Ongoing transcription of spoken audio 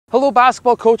Hello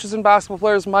basketball coaches and basketball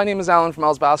players, my name is Alan from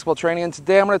Al's Basketball Training, and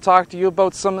today I'm going to talk to you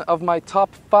about some of my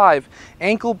top 5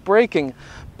 ankle breaking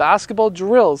basketball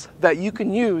drills that you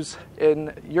can use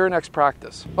in your next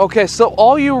practice. Okay, so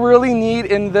all you really need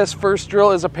in this first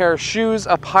drill is a pair of shoes,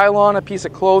 a pylon, a piece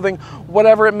of clothing,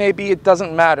 whatever it may be, it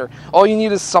doesn't matter. All you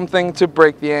need is something to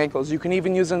break the ankles. You can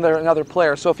even use another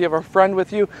player. So if you have a friend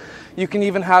with you, you can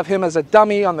even have him as a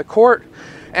dummy on the court,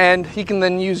 and he can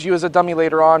then use you as a dummy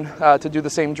later on to do the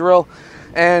same drill.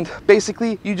 And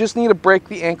basically, you just need to break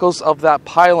the ankles of that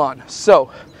pylon.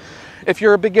 So if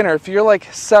you're a beginner, if you're like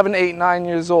 7, 8, 9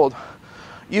 years old,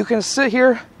 you can sit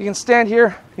here, you can stand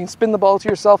here, you can spin the ball to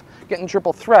yourself, get in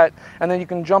triple threat, and then you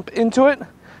can jump into it,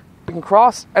 you can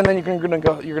cross, and then you're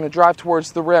gonna drive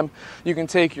towards the rim. You can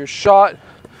take your shot,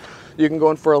 you can go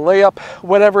in for a layup,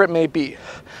 whatever it may be.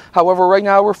 However, right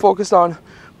now we're focused on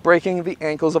breaking the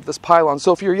ankles of this pylon.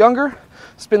 So if you're younger,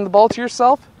 spin the ball to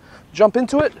yourself, jump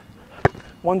into it,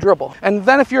 one dribble. And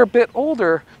then if you're a bit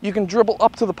older, you can dribble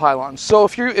up to the pylon. So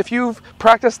if you've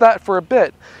practiced that for a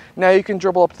bit, now you can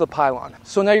dribble up to the pylon.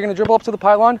 So now you're gonna dribble up to the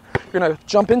pylon, you're gonna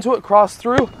jump into it, cross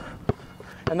through,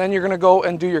 and then you're gonna go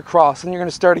and do your cross. And you're gonna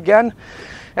start again.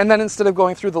 And then instead of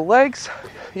going through the legs,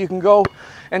 you can go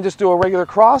and just do a regular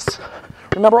cross.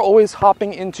 Remember, always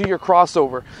hopping into your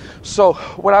crossover. So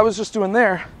what I was just doing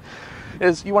there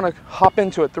is you want to hop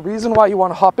into it. The reason why you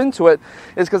want to hop into it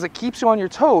is because it keeps you on your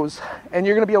toes, and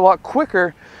you're going to be a lot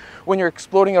quicker when you're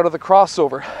exploding out of the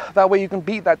crossover. That way you can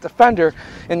beat that defender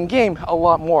in game a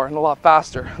lot more and a lot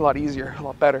faster, a lot easier, a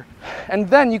lot better. And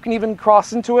then you can even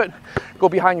cross into it, go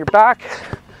behind your back,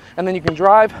 and then you can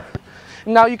drive.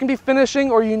 Now you can be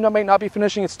finishing or you might not be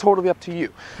finishing, it's totally up to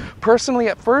you. Personally,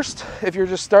 at first, if you're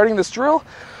just starting this drill,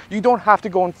 you don't have to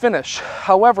go and finish.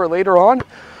 However, later on,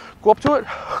 go up to it,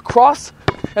 cross,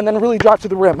 and then really drive to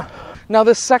the rim. Now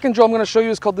this second drill I'm going to show you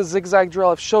is called the zigzag drill.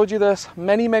 I've showed you this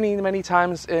many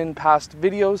times in past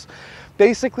videos.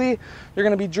 Basically, you're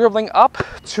going to be dribbling up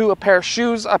to a pair of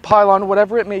shoes, a pylon,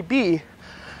 whatever it may be,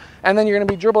 and then you're going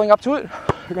to be dribbling up to it,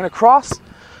 you're going to cross,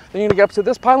 then you're going to get up to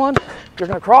this pylon, you're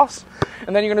going to cross,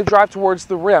 and then you're going to drive towards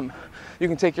the rim. You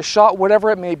can take your shot,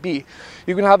 whatever it may be.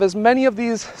 You can have as many of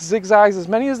these zigzags, as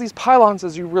many of these pylons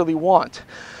as you really want.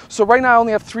 So right now I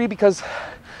only have 3 because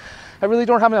I really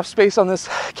don't have enough space on this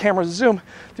camera zoom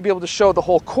to be able to show the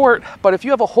whole court. But if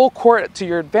you have a whole court to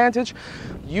your advantage,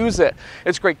 use it.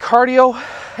 It's great cardio,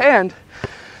 and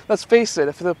let's face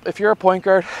it, if you're a point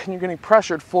guard and you're getting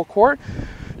pressured full court,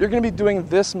 you're going to be doing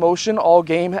this motion all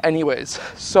game anyways.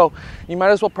 So you might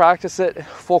as well practice it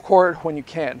full court when you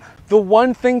can. The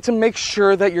one thing to make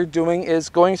sure that you're doing is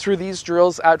going through these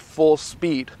drills at full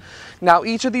speed. Now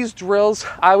each of these drills,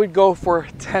 I would go for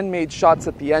 10 made shots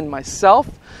at the end myself.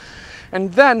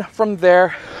 And then from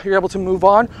there, you're able to move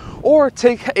on or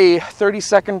take a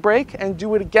 30-second break and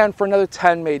do it again for another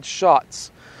 10 made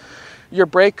shots. Your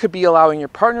break could be allowing your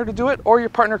partner to do it, or your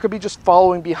partner could be just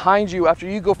following behind you. After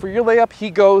you go for your layup, he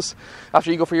goes.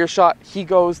 After you go for your shot, he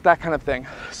goes, that kind of thing.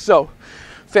 So,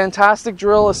 fantastic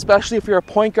drill, especially if you're a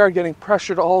point guard getting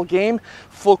pressured all game.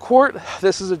 Full court,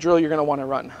 this is a drill you're going to want to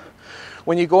run.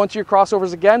 When you go into your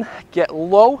crossovers again, get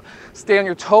low, stay on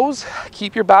your toes,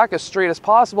 keep your back as straight as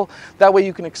possible. That way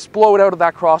you can explode out of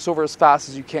that crossover as fast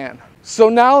as you can. So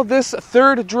now this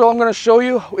third drill I'm going to show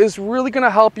you is really going to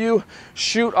help you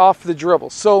shoot off the dribble.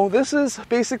 So this is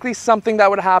basically something that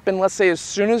would happen, let's say, as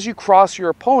soon as you cross your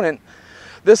opponent.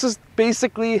 This is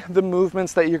basically the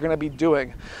movements that you're going to be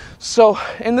doing. So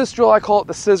in this drill, I call it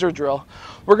the scissor drill.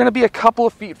 We're going to be a couple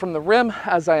of feet from the rim,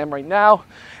 as I am right now,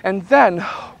 and then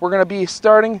we're going to be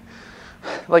starting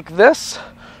like this.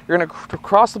 You're going to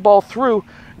cross the ball through,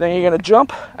 then you're going to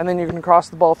jump, and then you're going to cross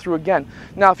the ball through again.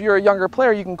 Now, if you're a younger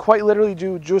player, you can quite literally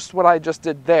do just what I just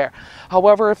did there.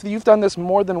 However, if you've done this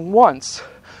more than once,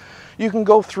 you can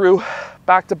go through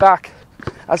back to back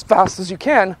as fast as you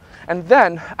can, and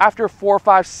then after 4,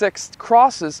 5, 6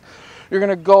 crosses, you're going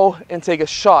to go and take a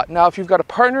shot. Now, if you've got a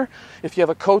partner, if you have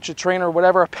a coach, a trainer,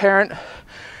 whatever, a parent,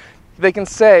 they can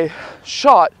say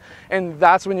shot, and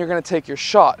that's when you're going to take your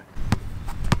shot.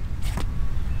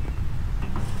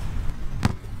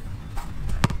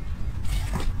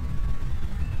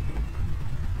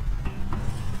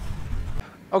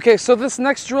 Okay, so this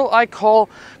next drill I call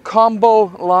combo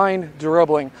line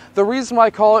dribbling. The reason why I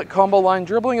call it combo line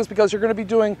dribbling is because you're going to be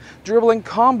doing dribbling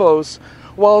combos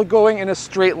while going in a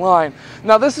straight line.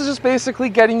 Now this is just basically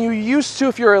getting you used to,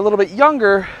 if you're a little bit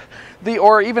younger,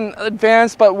 or even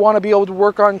advanced but want to be able to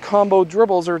work on combo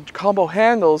dribbles or combo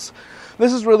handles,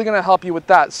 this is really going to help you with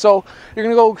that. So you're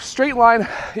going to go straight line,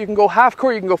 you can go half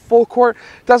court, you can go full court,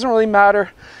 doesn't really matter.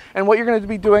 And what you're going to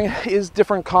be doing is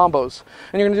different combos.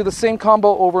 And you're going to do the same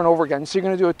combo over and over again. So you're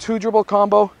going to do a 2 dribble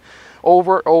combo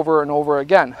over and over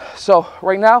again. So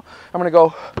right now, I'm going to go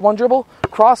 1 dribble,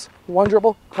 cross, 1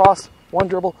 dribble, cross, 1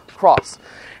 dribble, cross.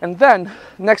 And then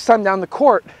next time down the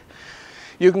court,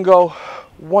 you can go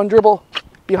 1 dribble,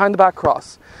 behind the back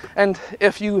cross. And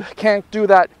if you can't do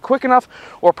that quick enough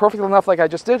or perfect enough like I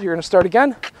just did, you're going to start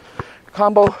again.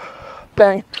 Combo,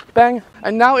 bang, bang.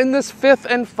 And now in this 5th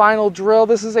and final drill,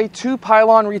 this is a 2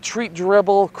 pylon retreat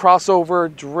dribble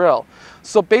crossover drill.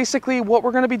 So basically what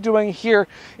we're going to be doing here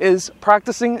is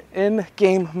practicing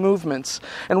in-game movements.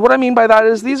 And what I mean by that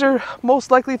is these are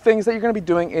most likely things that you're going to be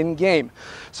doing in-game.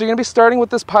 So you're going to be starting with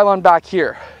this pylon back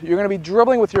here. You're going to be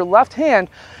dribbling with your left hand,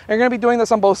 and you're going to be doing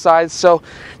this on both sides. So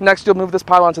next you'll move this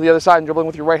pylon to the other side and dribbling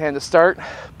with your right hand to start.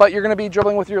 But you're going to be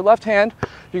dribbling with your left hand.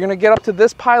 You're going to get up to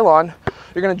this pylon.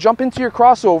 You're going to jump into your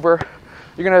crossover.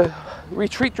 You're going to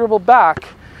retreat dribble back.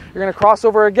 You're going to cross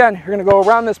over again. You're going to go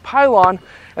around this pylon,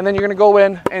 and then you're going to go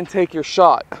in and take your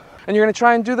shot. And you're going to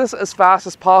try and do this as fast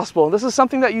as possible. This is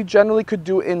something that you generally could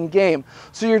do in game.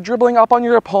 So you're dribbling up on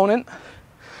your opponent.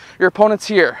 Your opponent's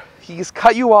here. He's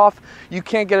cut you off. You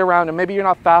can't get around him. Maybe you're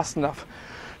not fast enough.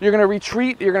 You're going to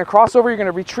retreat. You're going to cross over. You're going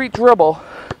to retreat dribble.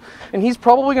 And he's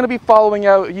probably going to be following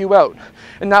you out.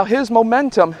 And now his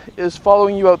momentum is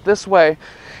following you out this way.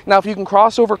 Now if you can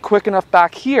cross over quick enough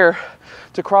back here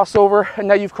to cross over, and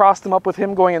now you've crossed him up with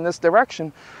him going in this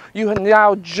direction, you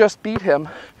now just beat him.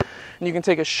 And you can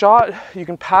take a shot, you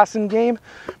can pass in game,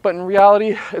 but in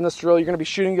reality, in this drill, you're going to be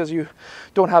shooting because you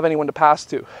don't have anyone to pass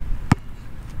to.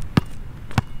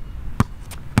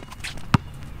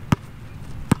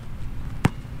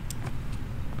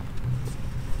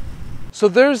 So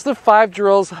there's the 5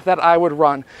 drills that I would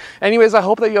run. Anyways, I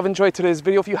hope that you have enjoyed today's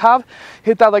video. If you have,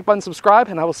 hit that like button, subscribe,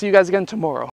 and I will see you guys again tomorrow.